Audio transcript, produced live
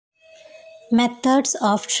Methods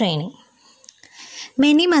of training.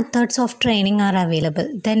 Many methods of training are available.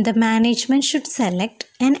 Then the management should select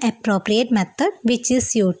an appropriate method which is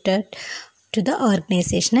suited to the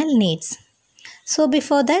organizational needs. So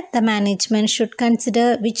before that, the management should consider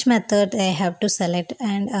which method they have to select,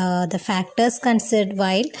 and the factors considered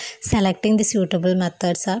while selecting the suitable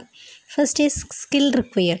methods are: first is skill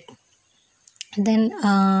required, then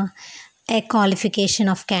a qualification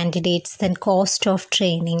of candidates, then cost of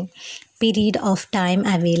training, period of time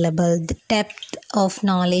available, the depth of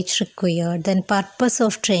knowledge required, then purpose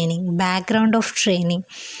of training, background of training,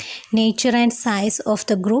 nature and size of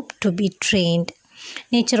the group to be trained,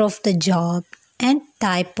 nature of the job, and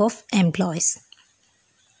type of employees.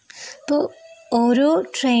 ഇപ്പോൾ ഓരോ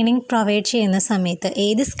training provide ചെയ്യുന്ന സമയത്ത്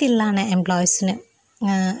ഏത് സ്കില്ലാണ് എംപ്ലോയീസിന്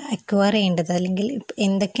acquire ചെയ്യേണ്ടത്, അല്ലെങ്കിൽ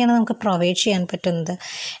എന്തൊക്കെയാണ് നമുക്ക് provide ചെയ്യാൻ പറ്റുന്നത്,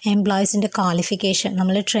 എംപ്ലോയീസിൻ്റെ ക്വാളിഫിക്കേഷൻ,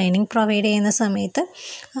 നമ്മൾ ട്രെയിനിങ് പ്രൊവൈഡ് ചെയ്യുന്ന സമയത്ത്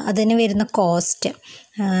അതിന് വരുന്ന കോസ്റ്റ്,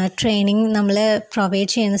 ട്രെയിനിങ് നമ്മൾ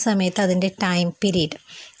പ്രൊവൈഡ് ചെയ്യുന്ന സമയത്ത് അതിൻ്റെ time period,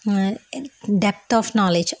 depth of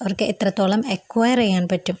knowledge, അവർക്ക് എത്രത്തോളം അക്വയർ ചെയ്യാൻ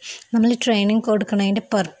പറ്റും, നമ്മൾ ട്രെയിനിങ് കൊടുക്കുന്നതിൻ്റെ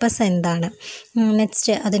പർപ്പസ് എന്താണ്,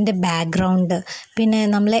 നെക്സ്റ്റ് അതിൻ്റെ ബാക്ക്ഗ്രൗണ്ട്, പിന്നെ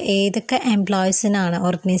നമ്മൾ ഏതൊക്കെ എംപ്ലോയീസിനാണ്,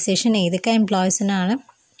 ഓർഗനൈസേഷൻ ഏതൊക്കെ എംപ്ലോയീസിനാണ്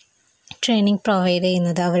ട്രെയിനിങ് പ്രൊവൈഡ്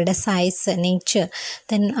ചെയ്യുന്നത്, അവരുടെ size, nature,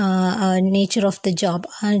 then nature of the job,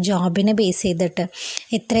 ആ ജോബിനെ ബേസ് ചെയ്തിട്ട്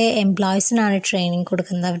എത്ര എംപ്ലോയീസിനാണ് ട്രെയിനിങ്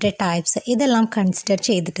കൊടുക്കുന്നത്, അവരുടെ ടൈപ്സ്, ഇതെല്ലാം കൺസിഡർ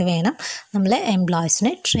ചെയ്തിട്ട് വേണം നമ്മൾ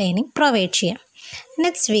എംപ്ലോയീസിന് ട്രെയിനിങ് പ്രൊവൈഡ് ചെയ്യാൻ.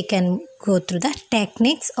 Next we can go through the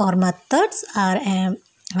techniques or methods are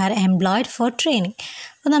employed for training.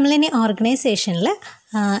 അപ്പോൾ നമ്മളിനി ഓർഗനൈസേഷനിൽ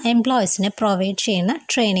എംപ്ലോയീസിനെ പ്രൊവൈഡ് ചെയ്യുന്ന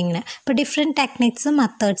ട്രെയിനിങ്ങിന് ഇപ്പോൾ ഡിഫറെൻറ്റ് ടെക്നിക്സും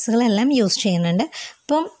മെത്തേഡ്സുകളെല്ലാം യൂസ് ചെയ്യുന്നുണ്ട്.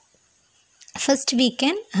 അപ്പം first we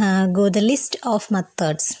can go the list of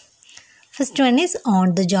methods. First one is on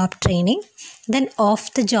the job training, then off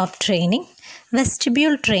the job training,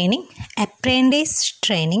 vestibule training, apprentice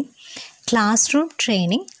training, classroom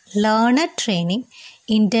training, learner training,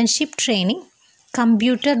 internship training,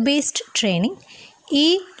 computer based training,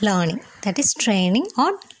 e-learning, that is training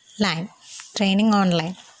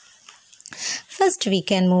online. First we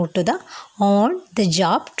can move to the on the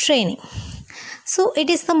job training. So it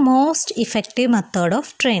is the most effective method of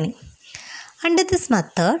training. Under this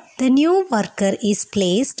method, the new worker is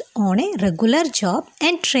placed on a regular job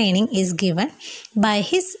and training is given by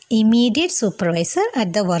his immediate supervisor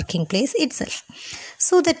at the working place itself.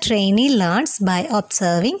 So the trainee learns by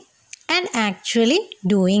observing and actually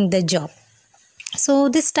doing the job. So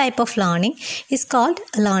this type of learning is called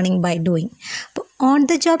learning by doing. On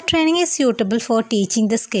the job training is suitable for teaching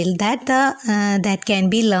the skill that can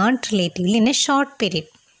be learned relatively in a short period.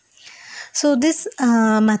 So this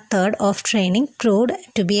method of training proved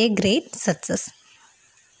to be a great success.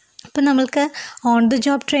 ഇപ്പം നമ്മൾക്ക് on the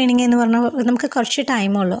job training എന്ന് പറഞ്ഞാൽ നമുക്ക് കുറച്ച്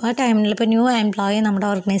ടൈമുള്ളൂ. ആ ടൈമിൽ ഇപ്പോൾ new employee നമ്മുടെ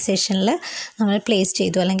ഓർഗനൈസേഷനിൽ നമ്മൾ പ്ലേസ്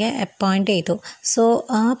ചെയ്തു അല്ലെങ്കിൽ അപ്പോയിൻറ്റ് ചെയ്തു. സോ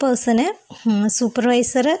ആ പേഴ്സണ്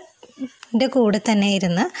സൂപ്പർവൈസറിൻ്റെ കൂടെ തന്നെ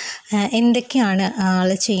ഇരുന്ന് എന്തൊക്കെയാണ് ആൾ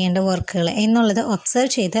ചെയ്യേണ്ട വർക്കുകൾ എന്നുള്ളത്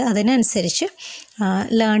ഒബ്സർവ് ചെയ്ത് അതിനനുസരിച്ച്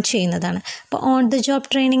ലേൺ ചെയ്യുന്നതാണ്. അപ്പോൾ ഓൺ ദ ജോബ്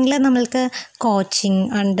ട്രെയിനിങ്ങിൽ നമ്മൾക്ക് coaching,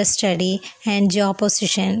 under study and job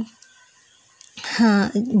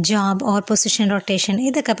position rotation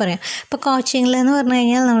ഇതൊക്കെ പറയാം. ഇപ്പോൾ കോച്ചിങ്ങിൽ എന്ന് പറഞ്ഞു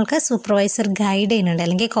കഴിഞ്ഞാൽ നമ്മൾക്ക് സൂപ്പർവൈസർ ഗൈഡ് ചെയ്യുന്നുണ്ട്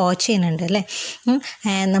അല്ലെങ്കിൽ കോച്ച് ചെയ്യുന്നുണ്ട് അല്ലേ,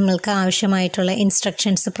 നമ്മൾക്ക് ആവശ്യമായിട്ടുള്ള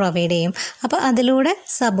ഇൻസ്ട്രക്ഷൻസ് പ്രൊവൈഡ് ചെയ്യും. അപ്പോൾ അതിലൂടെ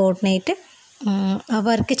സബോർഡിനേറ്റ്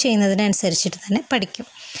വർക്ക് ചെയ്യുന്നതിനനുസരിച്ചിട്ട് തന്നെ പഠിക്കും.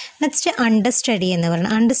 നെക്സ്റ്റ് അണ്ടർ സ്റ്റഡി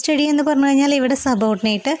എന്ന് പറഞ്ഞു കഴിഞ്ഞാൽ ഇവിടെ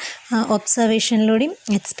സബോർഡിനേറ്റ് ഒബ്സർവേഷനിലൂടെയും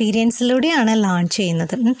എക്സ്പീരിയൻസിലൂടെയാണ് ലേൺ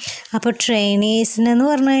ചെയ്യുന്നത്. അപ്പോൾ ട്രെയിനീസിനെന്ന്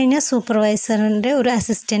പറഞ്ഞു കഴിഞ്ഞാൽ സൂപ്പർവൈസറിൻ്റെ ഒരു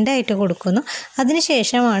അസിസ്റ്റൻ്റായിട്ട് കൊടുക്കുന്നു.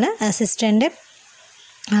 അതിനുശേഷമാണ് അസിസ്റ്റൻ്റ്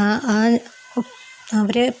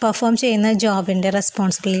അവർ പെർഫോം ചെയ്യുന്ന ജോബിൻ്റെ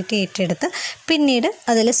റെസ്പോൺസിബിലിറ്റി ഏറ്റെടുത്ത് പിന്നീട്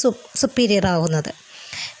അതിൽ സുപ്പീരിയർ ആവുന്നത്.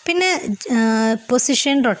 പിന്നെ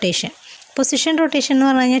പൊസിഷൻ റൊട്ടേഷൻ എന്ന്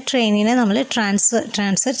പറഞ്ഞു കഴിഞ്ഞാൽ ട്രെയിനിനെ നമ്മൾ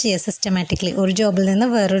ട്രാൻസ്ഫർ ചെയ്യുക സിസ്റ്റമാറ്റിക്കലി ഒരു ജോബിൽ നിന്ന്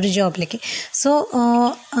വേറൊരു ജോബിലേക്ക്. സോ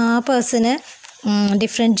ആ പേഴ്സണ്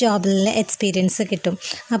ഡിഫറെൻറ്റ് ജോബിലെ എക്സ്പീരിയൻസ് കിട്ടും.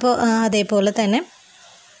 അപ്പോൾ അതേപോലെ തന്നെ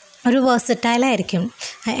ഒരു വേഴ്സറ്റൈലായിരിക്കും,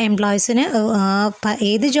 എംപ്ലോയീസിന്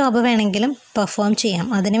ഏത് ജോബ് വേണമെങ്കിലും പെർഫോം ചെയ്യാം.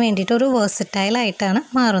 അതിന് വേണ്ടിയിട്ട് ഒരു വേഴ്സറ്റൈലായിട്ടാണ്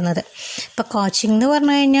മാറുന്നത്. ഇപ്പോൾ കോച്ചിങ് എന്ന്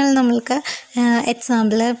പറഞ്ഞു കഴിഞ്ഞാൽ നമ്മൾക്ക്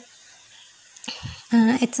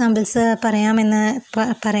എക്സാമ്പിൾസ്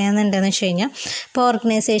പറയാമെന്നുണ്ടെന്ന് വെച്ച് കഴിഞ്ഞാൽ ഇപ്പോൾ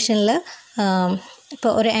ഓർഗനൈസേഷനിൽ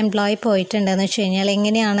ഇപ്പോൾ ഒരു എംപ്ലോയി പോയിട്ടുണ്ടെന്ന് വെച്ച് കഴിഞ്ഞാൽ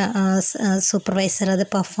എങ്ങനെയാണ് സൂപ്പർവൈസർ അത്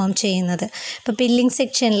പെർഫോം ചെയ്യുന്നത്. ഇപ്പോൾ ബില്ലിംഗ്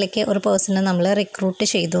സെക്ഷനിലേക്ക് ഒരു പേഴ്സണെ നമ്മൾ റിക്രൂട്ട്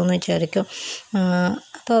ചെയ്തു എന്ന് വിചാരിക്കും.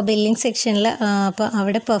 അപ്പോൾ ബില്ലിംഗ് സെക്ഷനിൽ അപ്പോൾ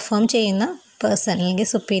അവിടെ പെർഫോം ചെയ്യുന്ന പേഴ്സൺ അല്ലെങ്കിൽ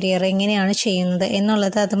സുപ്പീരിയർ എങ്ങനെയാണ് ചെയ്യുന്നത്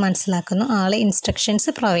എന്നുള്ളത് അത് മനസ്സിലാക്കുന്നു. ആൾ ഇൻസ്ട്രക്ഷൻസ്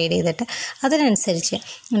പ്രൊവൈഡ് ചെയ്തിട്ട് അതിനനുസരിച്ച്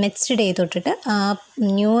നെക്സ്റ്റ് ഡേ തൊട്ടിട്ട് ആ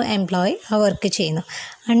ന്യൂ എംപ്ലോയി ആ വർക്ക് ചെയ്യുന്നു.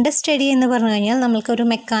 അണ്ടർ സ്റ്റഡി എന്ന് പറഞ്ഞു കഴിഞ്ഞാൽ നമ്മൾക്കൊരു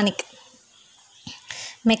മെക്കാനിക്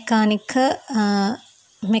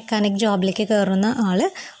ജോബിലേക്ക് കയറുന്ന ആൾ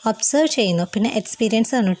ഒബ്സർവ് ചെയ്യുന്നു. പിന്നെ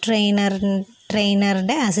എക്സ്പീരിയൻസ് ആണ്,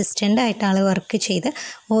 ട്രെയിനറുടെ അസിസ്റ്റൻ്റ് ആയിട്ട് ആൾ വർക്ക് ചെയ്ത്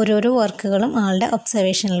ഓരോരോ വർക്കുകളും ആളുടെ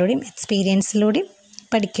ഒബ്സർവേഷനിലൂടെയും എക്സ്പീരിയൻസിലൂടെയും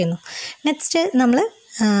പഠിക്കുന്നു. നെക്സ്റ്റ് നമ്മൾ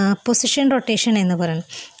പൊസിഷൻ റൊട്ടേഷൻ എന്ന് പറയുന്നു.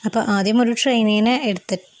 അപ്പോൾ ആദ്യം ഒരു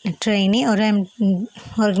ട്രെയിനി ഒരു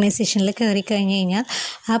ഓർഗനൈസേഷനിൽ കയറി കഴിഞ്ഞ് കഴിഞ്ഞാൽ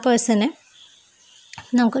ആ പേഴ്സനെ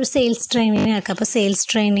നമുക്കൊരു സെയിൽസ് ട്രെയിനിങ് ആക്കാം. അപ്പോൾ സെയിൽസ്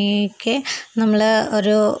ട്രെയിനിക്ക് നമ്മൾ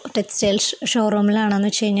ഒരു ടെക്സ്റ്റൈൽ ഷോറൂമിലാണെന്ന്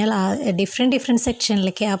വെച്ച് കഴിഞ്ഞാൽ ആ ഡിഫറെൻറ്റ്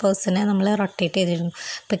സെക്ഷനിലേക്ക് ആ പേഴ്സണെ നമ്മൾ റൊട്ടേറ്റ് ചെയ്തിരുന്നു.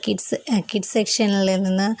 ഇപ്പോൾ കിഡ്സ് സെക്ഷനിൽ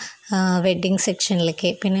നിന്ന് വെഡ്ഡിങ് സെക്ഷനിലേക്ക്,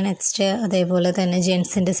 പിന്നെ നെക്സ്റ്റ് അതേപോലെ തന്നെ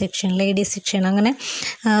ജെൻസിൻ്റെ സെക്ഷൻ, ലേഡീസ് സെക്ഷൻ, അങ്ങനെ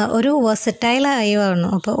ഒരു വെർസറ്റൈലായി വന്നു.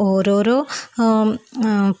 അപ്പോൾ ഓരോരോ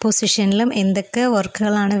പൊസിഷനിലും എന്തൊക്കെ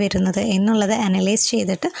വർക്കുകളാണ് വരുന്നത് എന്നുള്ളത് അനലൈസ്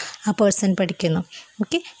ചെയ്തിട്ട് ആ പേഴ്സൺ പഠിക്കുന്നു.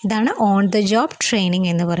 ഓക്കെ, ഇതാണ് ഓൺ ദ ജോബ് ട്രെയിനിങ്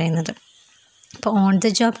എന്ന് പറയുന്നത്. അപ്പോൾ on the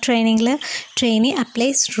job ട്രെയിനിങ്ങിൽ trainee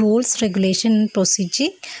applies rules, regulation,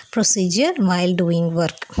 procedure while doing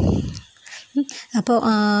work. അപ്പോൾ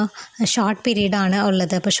ഷോർട്ട് പീരീഡാണ്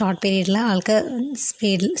ഉള്ളത്. അപ്പോൾ ഷോർട്ട് പീരീഡിൽ ആൾക്ക്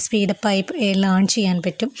സ്പീഡപ്പായി ലേൺ ചെയ്യാൻ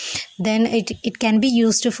പറ്റും. Then it can be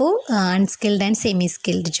used for unskilled and semi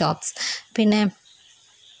skilled jobs. പിന്നെ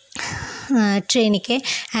ട്രെയിനിക്ക്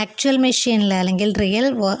ആക്ച്വൽ മെഷീനിൽ അല്ലെങ്കിൽ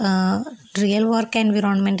റിയൽ വർക്ക്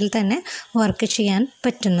എൻവിറോൺമെൻറ്റിൽ തന്നെ വർക്ക് ചെയ്യാൻ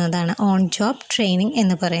പറ്റുന്നതാണ് ഓൺ ജോബ് ട്രെയിനിങ്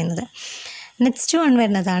എന്ന് പറയുന്നത്. നെക്സ്റ്റ് വൺ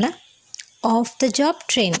വരുന്നതാണ് of the job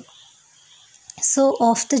training. So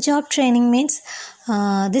off the job training means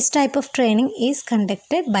this type of training is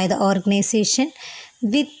conducted by the organization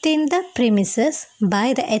within the premises by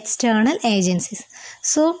the external agencies.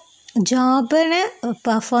 So ജോബിന്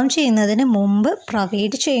perform ചെയ്യുന്നതിന് മുമ്പ്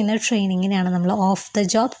provide ചെയ്യുന്ന ട്രെയിനിങ്ങിനാണ് നമ്മൾ of the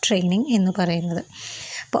job training എന്ന് പറയുന്നത്.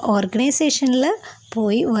 അപ്പോൾ ഓർഗനൈസേഷനിൽ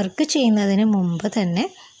പോയി വർക്ക് ചെയ്യുന്നതിന് മുമ്പ് തന്നെ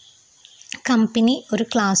കമ്പനി ഒരു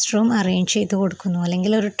ക്ലാസ് റൂം അറേഞ്ച് ചെയ്ത് കൊടുക്കുന്നു,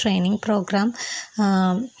 അല്ലെങ്കിൽ ഒരു ട്രെയിനിങ്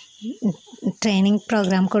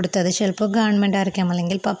പ്രോഗ്രാം കൊടുത്തത് ചിലപ്പോൾ ഗവൺമെൻറ് ആയിരിക്കാം,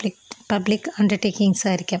 അല്ലെങ്കിൽ പബ്ലിക് അണ്ടർടേക്കിങ്സ്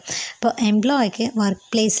ആയിരിക്കാം. അപ്പോൾ എംപ്ലോയിക്ക് വർക്ക്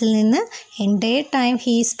പ്ലേസിൽ നിന്ന് entire time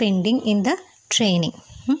he is spending in the training.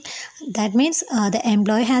 That means the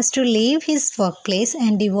employee has to leave his workplace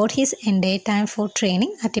and devote his entire time for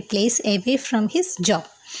training at a place away from his job.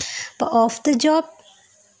 But off the job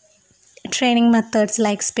training methods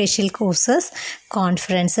like special courses,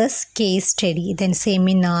 conferences, case study, then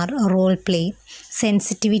seminar, role play,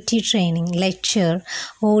 sensitivity training, lecture,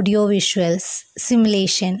 audio visuals,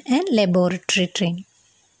 simulation and laboratory training.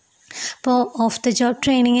 അപ്പോൾ of the job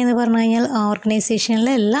training എന്ന് പറഞ്ഞു കഴിഞ്ഞാൽ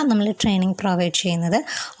ഓർഗനൈസേഷനിലെല്ലാം നമ്മൾ training provide ചെയ്യുന്നത്.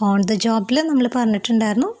 On the ജോബിൽ നമ്മൾ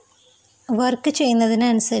പറഞ്ഞിട്ടുണ്ടായിരുന്നു work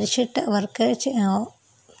ചെയ്യുന്നതിനനുസരിച്ചിട്ട്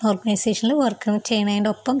ഓർഗനൈസേഷനിൽ work ചെയ്യുന്നതിൻ്റെ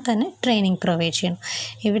ഒപ്പം തന്നെ ട്രെയിനിങ് പ്രൊവൈഡ് ചെയ്യണം.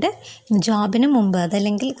 ഇവിടെ ജോബിന് മുമ്പ്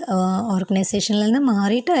അതല്ലെങ്കിൽ ഓർഗനൈസേഷനിൽ നിന്ന്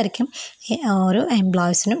മാറിയിട്ടായിരിക്കും ഓരോ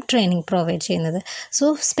എംപ്ലോയീസിനും ട്രെയിനിങ് പ്രൊവൈഡ് ചെയ്യുന്നത്. So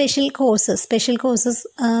special courses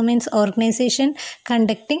means organisation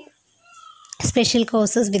conducting special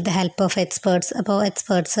courses with the help of experts. അപ്പോൾ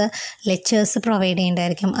എക്സ്പേർട്സ് ലെക്ചേഴ്സ് പ്രൊവൈഡ്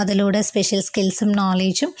ചെയ്യേണ്ടതായിരിക്കും. അതിലൂടെ സ്പെഷ്യൽ സ്കിൽസും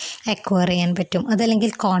നോളേജും അക്വയർ ചെയ്യാൻ പറ്റും.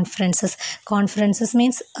 അതല്ലെങ്കിൽ conferences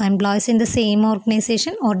means employees in the same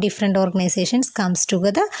organisation or different organisations comes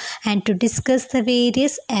together and to discuss the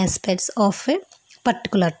various aspects of A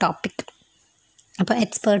particular topic. അപ്പോൾ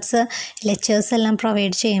experts lectures എല്ലാം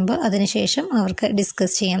provide ചെയ്യുമ്പോൾ അതിനുശേഷം അവർക്ക്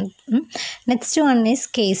ഡിസ്കസ് ചെയ്യാം. Next one is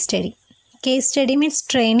case study. Case study means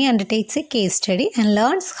trainee undertakes a case study and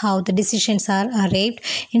learns how the decisions are arrived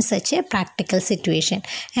in such a practical situation,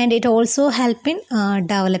 and it also helps in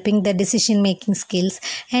developing the decision making skills,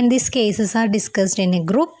 and these cases are discussed in a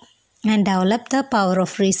group and develop the power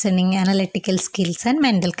of reasoning, analytical skills and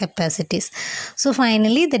mental capacities. So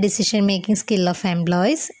finally the decision making skill of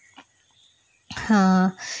employees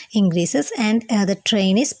increases and the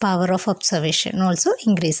trainees power of observation also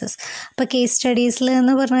increases. അപ്പോൾ case സ്റ്റഡീസിൽ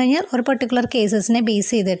എന്ന് പറഞ്ഞു കഴിഞ്ഞാൽ ഒരു particular കേസസിനെ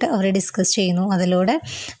base ചെയ്തിട്ട് അവർ discuss ചെയ്യുന്നു. അതിലൂടെ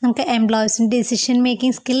നമുക്ക് എംപ്ലോയീസിൻ്റെ decision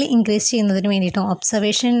making skill increase ചെയ്യുന്നതിന് വേണ്ടിയിട്ടും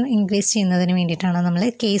ഒബ്സർവേഷൻ ഇൻക്രീസ് ചെയ്യുന്നതിന് വേണ്ടിയിട്ടാണ് നമ്മൾ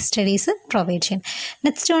കേസ് സ്റ്റഡീസ് പ്രൊവൈഡ് ചെയ്യുന്നത്.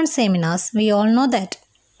 Next one seminars. We all know that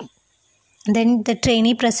then the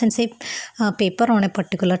trainee presents a paper on a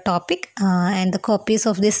particular topic and the copies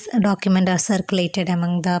of this document are circulated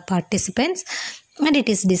among the participants and it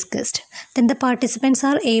is discussed. Then the participants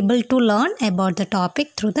are able to learn about the topic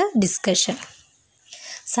through the discussion.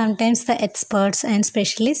 Sometimes the experts and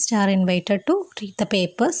specialists are invited to read the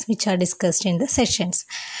papers which are discussed in the sessions.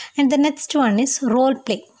 And the next one is role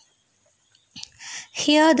play.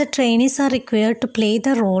 Here the trainees are required to play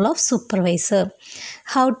the role of supervisor.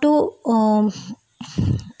 How to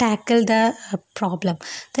tackle the problem.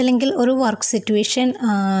 അല്ലെങ്കിൽ ഒരു work situation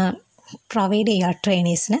provide ചെയ്യുക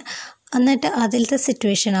ട്രെയിനീസിന്. എന്നിട്ട് അതിലത്തെ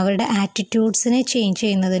situation അവരുടെ ആറ്റിറ്റ്യൂഡ്സിനെ change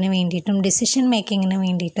ചെയ്യുന്നതിന് വേണ്ടിയിട്ടും decision മേക്കിങ്ങിന്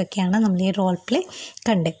വേണ്ടിയിട്ടൊക്കെയാണ് നമ്മൾ ഈ റോൾ പ്ലേ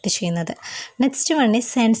കണ്ടക്ട് ചെയ്യുന്നത്. Next one is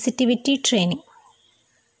sensitivity training.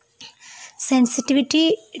 Sensitivity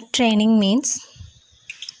training means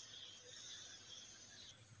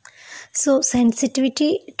sensitivity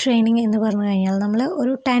training എന്ന് പറഞ്ഞു കഴിഞ്ഞാൽ നമ്മൾ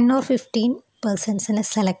ഒരു 10 or 15 പേഴ്സൺസിനെ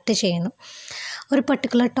സെലക്ട് ചെയ്യുന്നു. ഒരു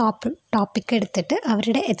പർട്ടിക്കുലർ ടോപ്പിക് എടുത്തിട്ട്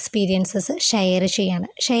അവരുടെ എക്സ്പീരിയൻസസ് ഷെയർ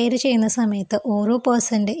ചെയ്യുന്ന സമയത്ത് ഓരോ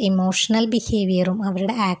പേഴ്സൻ്റെ ഇമോഷണൽ ബിഹേവിയറും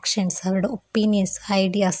അവരുടെ ആക്ഷൻസ്, അവരുടെ ഒപ്പീനിയൻസ്,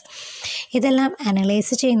 ഐഡിയാസ് ഇതെല്ലാം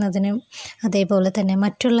അനലൈസ് ചെയ്യുന്നതിനും അതേപോലെ തന്നെ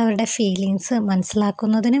മറ്റുള്ളവരുടെ ഫീലിങ്സ്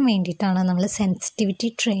മനസ്സിലാക്കുന്നതിനും വേണ്ടിയിട്ടാണ് നമ്മൾ sensitivity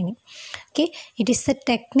training. Okay, it is a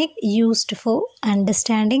technique used for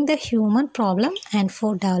understanding the human problem and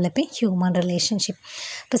for developing human relationship.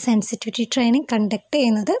 ഇപ്പോൾ സെൻസിറ്റിവിറ്റി ട്രെയിനിങ് കണ്ടക്ട്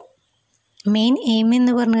ചെയ്യുന്നത് മെയിൻ എയിം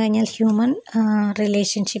എന്ന് പറഞ്ഞു കഴിഞ്ഞാൽ ഹ്യൂമൻ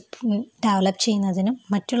റിലേഷൻഷിപ്പ് ഡെവലപ്പ് ചെയ്യുന്നതിനും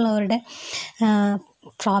മറ്റുള്ളവരുടെ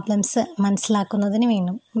പ്രോബ്ലംസ്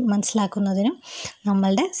മനസ്സിലാക്കുന്നതിനും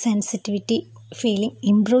നമ്മളുടെ സെൻസിറ്റിവിറ്റി ഫീലിംഗ്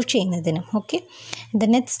ഇംപ്രൂവ് ചെയ്യുന്നതിനും. Okay, the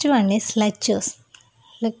next one is lectures.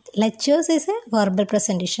 Lectures is A verbal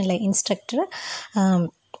presentation. Like instructor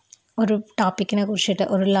ഒരു ടോപ്പിക്കിനെ കുറിച്ചിട്ട്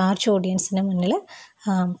ഒരു ലാർജ് ഓഡിയൻസിന് മുന്നിൽ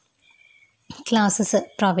ക്ലാസ്സസ്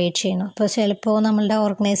പ്രൊവൈഡ് ചെയ്യുന്നു. അപ്പോൾ ചിലപ്പോൾ നമ്മളുടെ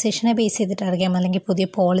ഓർഗനൈസേഷനെ ബേസ് ചെയ്തിട്ടായിരിക്കാം, അല്ലെങ്കിൽ പുതിയ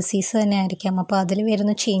പോളിസീസ് തന്നെ ആയിരിക്കാം. അപ്പോൾ അതിൽ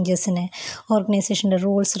വരുന്ന ചേഞ്ചസിന്, ഓർഗനൈസേഷൻ്റെ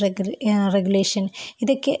റൂൾസ്, റെഗുലേഷൻ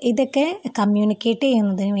ഇതൊക്കെ കമ്മ്യൂണിക്കേറ്റ്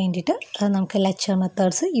ചെയ്യുന്നതിന് വേണ്ടിയിട്ട് നമുക്ക് ലെക്ചർ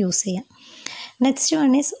മെത്തേഡ്സ് യൂസ് ചെയ്യാം. Next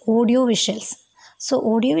one is audio visuals. So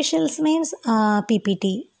audio visuals means PPT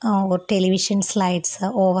or television slides,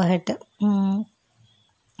 overhead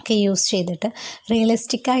ഒക്കെ യൂസ് ചെയ്തിട്ട്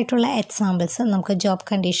റിയലിസ്റ്റിക് ആയിട്ടുള്ള എക്സാമ്പിൾസ് നമുക്ക് ജോബ്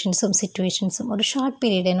കണ്ടീഷൻസും സിറ്റുവേഷൻസും ഒരു ഷോർട്ട്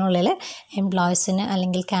പീരീഡിനുള്ളിൽ എംപ്ലോയീസിന്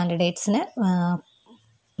അല്ലെങ്കിൽ കാൻഡിഡേറ്റ്സിന്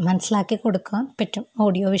മനസ്സിലാക്കി കൊടുക്കാൻ പറ്റും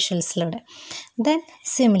ഓഡിയോ വിഷ്വൽസിലൂടെ. ദെൻ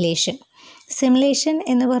സിമുലേഷൻ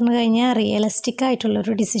എന്ന് പറഞ്ഞു കഴിഞ്ഞാൽ റിയലിസ്റ്റിക്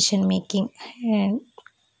ആയിട്ടുള്ളൊരു ഡിസിഷൻ മേക്കിംഗ്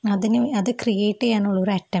അത് ക്രിയേറ്റ് ചെയ്യാനുള്ള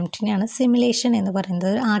ഒരു അറ്റംപ്റ്റിനെയാണ് സിമുലേഷൻ എന്ന് പറയുന്നത്.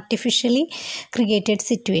 ഒരു ആർട്ടിഫിഷ്യലി ക്രിയേറ്റഡ്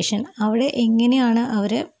സിറ്റുവേഷൻ, അവിടെ എങ്ങനെയാണ്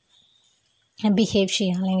അവർ ബിഹേവ്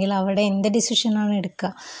ചെയ്യുക, അല്ലെങ്കിൽ അവിടെ എന്ത് ഡിസിഷനാണ് എടുക്കുക,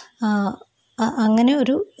 അങ്ങനെ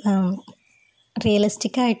ഒരു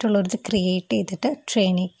റിയലിസ്റ്റിക് ആയിട്ടുള്ളൊരിത് ക്രിയേറ്റ് ചെയ്തിട്ട്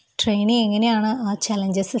ട്രെയിനി എങ്ങനെയാണ് ആ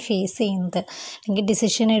ചലഞ്ചസ് ഫേസ് ചെയ്യുന്നത് അല്ലെങ്കിൽ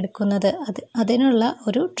ഡിസിഷൻ എടുക്കുന്നത്, അതിനുള്ള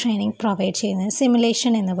ഒരു ട്രെയിനിങ് പ്രൊവൈഡ് ചെയ്യുന്നത്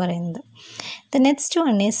സിമുലേഷൻ എന്ന് പറയുന്നത്. The next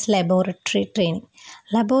one is laboratory training.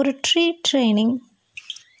 Laboratory training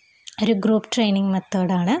ഒരു ഗ്രൂപ്പ് ട്രെയിനിങ്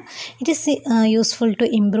മെത്തേഡാണ്. It is useful to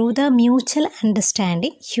improve the mutual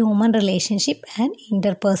understanding, human relationship and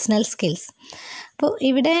interpersonal skills. അപ്പോൾ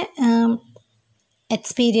ഇവിടെ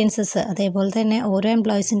എക്സ്പീരിയൻസസ് അതേപോലെ തന്നെ ഓരോ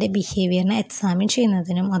എംപ്ലോയീസിൻ്റെ ബിഹേവിയറിനെ എക്സാമിൻ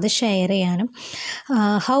ചെയ്യുന്നതിനും അത് ഷെയർ ചെയ്യാനും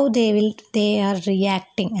ഹൗ ദേ ആർ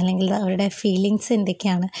റിയാക്ടിങ് അല്ലെങ്കിൽ അവരുടെ ഫീലിങ്സ്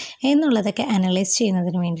എന്തൊക്കെയാണ് എന്നുള്ളതൊക്കെ അനലൈസ്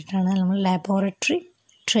ചെയ്യുന്നതിന് വേണ്ടിയിട്ടാണ് നമ്മൾ ലാബോറട്ടറി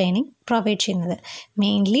ട്രെയിനിങ് പ്രൊവൈഡ് ചെയ്യുന്നത്.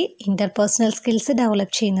 മെയിൻലി ഇൻ്റർപേഴ്സണൽ സ്കിൽസ്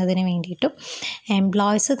ഡെവലപ്പ് ചെയ്യുന്നതിന് വേണ്ടിയിട്ടും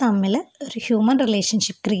എംപ്ലോയീസ് തമ്മിൽ ഒരു ഹ്യൂമൻ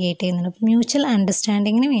റിലേഷൻഷിപ്പ് ക്രിയേറ്റ് ചെയ്യുന്നതിനും മ്യൂച്വൽ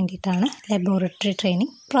അണ്ടർസ്റ്റാൻഡിങ്ങിന് വേണ്ടിയിട്ടാണ് ലബോറട്ടറി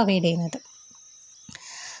ട്രെയിനിങ് പ്രൊവൈഡ് ചെയ്യുന്നത്.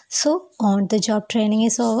 So on the job training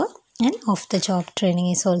is over and off the job training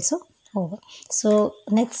is also over. So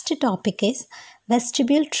next topic is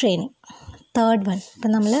vestibule training. Third one.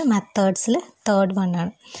 ഇപ്പോൾ നമ്മൾ മെത്തേഡ്സിൽ third one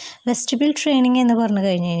ആണ്. Vestibule training എന്ന് പറഞ്ഞു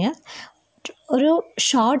കഴിഞ്ഞ് കഴിഞ്ഞാൽ ഒരു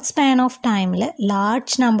ഷോർട്ട് സ്പാൻ ഓഫ് ടൈമിൽ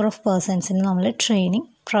ലാർജ് നമ്പർ ഓഫ് പേഴ്സൺസിന് നമ്മൾ ട്രെയിനിങ്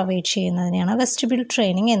പ്രൊവൈഡ് ചെയ്യുന്നതിനെയാണ് വെസ്റ്റിബ്യൂൾ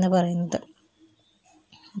ട്രെയിനിങ് എന്ന് പറയുന്നത്.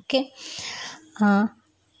 ഓക്കെ,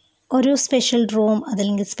 ഒരു സ്പെഷ്യൽ റൂം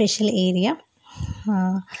അതല്ലെങ്കിൽ സ്പെഷ്യൽ ഏരിയ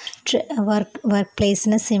വർക്ക്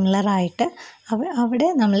പ്ലേസിന് സിമിലറായിട്ട് അവിടെ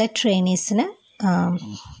നമ്മളെ ട്രെയിനീസിന്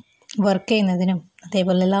വർക്ക് ചെയ്യുന്നതിനും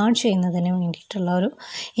അതേപോലെ ലേൺ ചെയ്യുന്നതിനും വേണ്ടിയിട്ടുള്ള ഒരു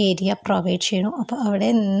ഏരിയ പ്രൊവൈഡ് ചെയ്യണം. അപ്പോൾ അവിടെ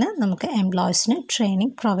നിന്ന് നമുക്ക് എംപ്ലോയീസിന്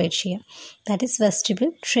ട്രെയിനിങ് പ്രൊവൈഡ് ചെയ്യാം. That is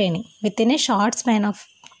vestibule training. Within A short span of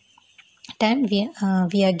time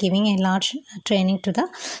we are giving a large training to the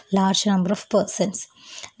large number of persons.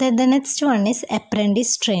 Then the next one is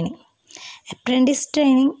apprentice training. Apprentice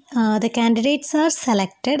training, the candidates are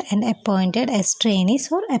selected and appointed as trainees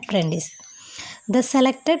or apprentices. The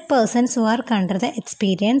selected persons work under the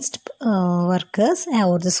experienced workers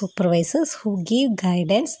or the supervisors who give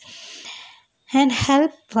guidance and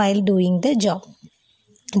help while doing the job.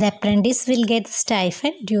 The apprentice will get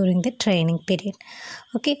stipend during the training period.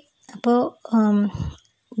 Okay, അപ്പോൾ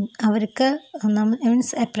അവർക്ക്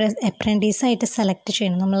means അപ്രൻറ്റീസായിട്ട് select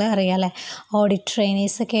ചെയ്യണം. നമ്മൾ അറിയാമല്ലേ, audit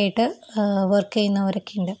ട്രെയിനീസൊക്കെ ആയിട്ട് work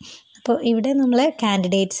ചെയ്യുന്നവരൊക്കെ ഉണ്ട്. അപ്പോൾ ഇവിടെ നമ്മൾ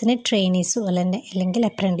കാൻഡിഡേറ്റ്സിനെ ട്രെയിനീസും അല്ലെങ്കിൽ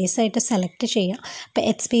അപ്രൻറ്റീസായിട്ട് സെലക്ട് ചെയ്യുക. അപ്പോൾ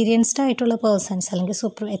എക്സ്പീരിയൻസ്ഡ് ആയിട്ടുള്ള പേഴ്സൺസ് അല്ലെങ്കിൽ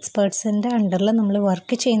എക്സ്പേർട്സിൻ്റെ അണ്ടറിൽ നമ്മൾ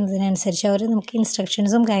വർക്ക് ചെയ്യുന്നതിനനുസരിച്ച് അവർ നമുക്ക്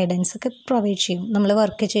ഇൻസ്ട്രക്ഷൻസും ഗൈഡൻസൊക്കെ പ്രൊവൈഡ് ചെയ്യും, നമ്മൾ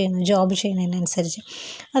വർക്ക് ചെയ്യുന്ന ജോബ് ചെയ്യുന്നതിനനുസരിച്ച്.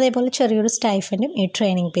 അതേപോലെ ചെറിയൊരു സ്റ്റൈഫൻഡും ഈ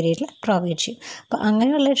ട്രെയിനിങ് പീരീഡിൽ പ്രൊവൈഡ് ചെയ്യും. അപ്പോൾ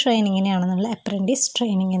അങ്ങനെയുള്ള ട്രെയിനിങ്ങിനെയാണ് നമ്മൾ അപ്രൻറ്റീസ്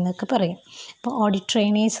ട്രെയിനിങ് എന്നൊക്കെ പറയും. അപ്പോൾ ഓഡിറ്റ്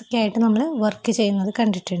ട്രെയിനേഴ്സൊക്കെ ആയിട്ട് നമ്മൾ വർക്ക് ചെയ്യുന്നത്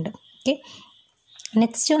കണ്ടിട്ടുണ്ട്. Okay,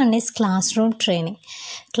 next one is classroom training.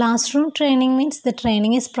 Classroom training means the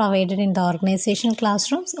training is provided in the organizational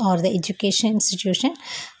classrooms or the education institution.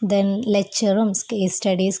 Then lecture rooms, case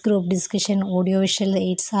studies, group discussion, audiovisual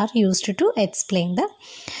aids are used to explain the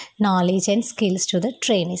knowledge and skills to the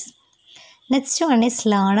trainees. Next one is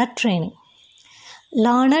learner training.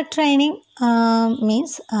 Learner training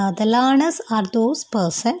means the learners are those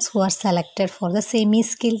persons who are selected for the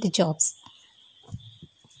semi-skilled jobs.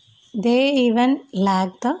 They even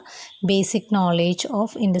lack the basic knowledge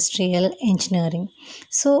of industrial engineering.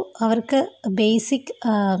 So അവർക്ക് basic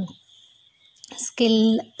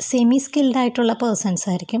semi skilled ആയിട്ടുള്ള persons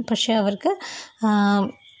ആയിരിക്കും, പക്ഷേ അവർക്ക്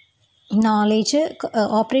knowledge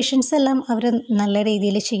operations എല്ലാം അവർ നല്ല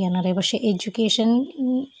രീതിയിൽ ചെയ്യാനറിയാം, പക്ഷേ education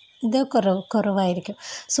ഇത് കുറവായിരിക്കും.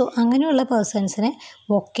 സോ അങ്ങനെയുള്ള പേഴ്സൺസിനെ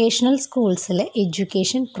വൊക്കേഷണൽ സ്കൂൾസിൽ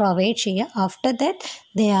എഡ്യൂക്കേഷൻ പ്രൊവൈഡ് ചെയ്യുക. After that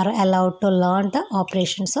they are allowed to learn the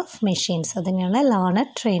operations of machines. അതിനെയാണ് ലേണർ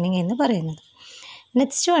ട്രെയിനിങ് എന്ന് പറയുന്നത്.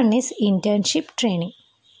 Next one is internship training.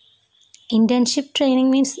 Internship training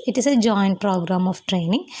means it is a joint program of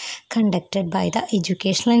training conducted by the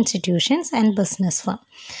educational institutions and business firm.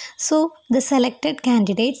 So the selected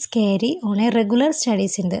candidates carry on a regular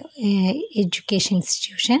studies in the education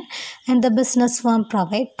institution, and the business firm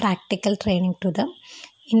provide practical training to them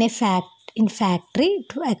in factory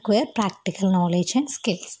to acquire practical knowledge and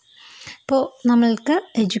skills. ഇപ്പോൾ നമ്മൾക്ക്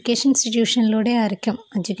education ഇൻസ്റ്റിറ്റ്യൂഷനിലൂടെ ആയിരിക്കും,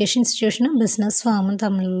 education ഇൻസ്റ്റിറ്റ്യൂഷനും business ഫേമും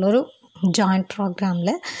തമ്മിലുള്ളൊരു joint പ്രോഗ്രാമിൽ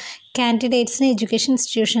കാൻഡിഡേറ്റ്സിന് education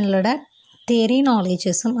ഇൻസ്റ്റിറ്റ്യൂഷനിലൂടെ theory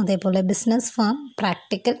നോളേജസും അതേപോലെ business firm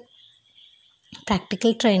practical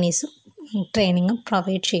ട്രെയിനിങ്ങും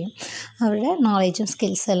provide ചെയ്യും. അവരുടെ നോളേജും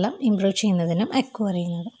skills എല്ലാം improve ചെയ്യുന്നതിനും അക്വയർ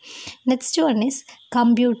ചെയ്യുന്നതും. Next one is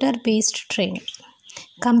computer based training.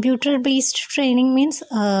 Computer based training means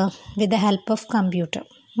with the help of computer.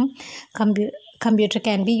 Computer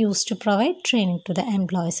can be used to provide training to the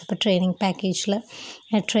employees. അപ്പോൾ training പാക്കേജിൽ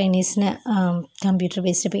ട്രെയിനീസിന്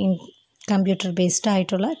computer based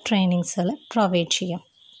ആയിട്ടുള്ള ട്രെയിനിങ്സുകൾ provide ചെയ്യാം.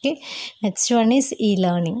 Okay, next one is E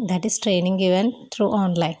learning. That is training given through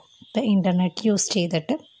online. ഇപ്പോൾ internet use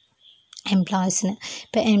ചെയ്തിട്ട്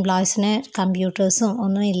എംപ്ലോയീസിന് കമ്പ്യൂട്ടേഴ്സും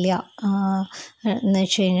ഒന്നും ഇല്ല എന്ന്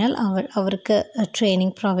വെച്ച് കഴിഞ്ഞാൽ അവർക്ക്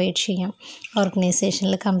ട്രെയിനിങ് പ്രൊവൈഡ് ചെയ്യാം.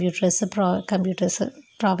 ഓർഗനൈസേഷനിൽ കമ്പ്യൂട്ടേഴ്സ്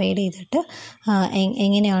പ്രൊവൈഡ് ചെയ്തിട്ട്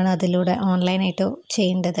എങ്ങനെയാണ് അതിലൂടെ ഓൺലൈനായിട്ട്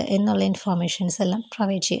ചെയ്യേണ്ടത് എന്നുള്ള ഇൻഫോർമേഷൻസ് എല്ലാം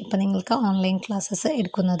പ്രൊവൈഡ് ചെയ്യും. ഇപ്പോൾ നിങ്ങൾക്ക് ഓൺലൈൻ ക്ലാസ്സസ്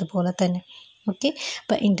എടുക്കുന്നത് പോലെ തന്നെ. ഓക്കെ,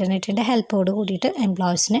 അപ്പോൾ ഇൻ്റർനെറ്റിൻ്റെ ഹെൽപ്പോട് കൂടിയിട്ട്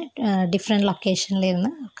എംപ്ലോയീസിന് ഡിഫറെൻറ്റ്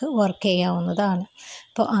ലൊക്കേഷനിലിരുന്ന് അവർക്ക് വർക്ക് ചെയ്യാവുന്നതാണ്.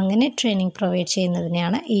 അപ്പോൾ അങ്ങനെ ട്രെയിനിങ് പ്രൊവൈഡ്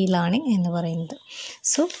ചെയ്യുന്നതിനെയാണ് ഇ ലേണിംഗ് എന്ന് പറയുന്നത്.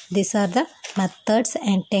 So these are the methods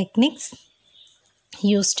and techniques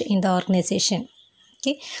used in the organisation.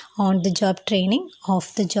 Okay, on the job training,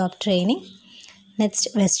 of the job training, next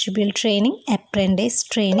vestibule training, apprentice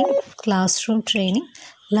training, classroom training,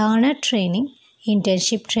 learner training,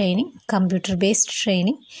 internship training, computer based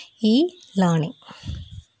training, e-learning.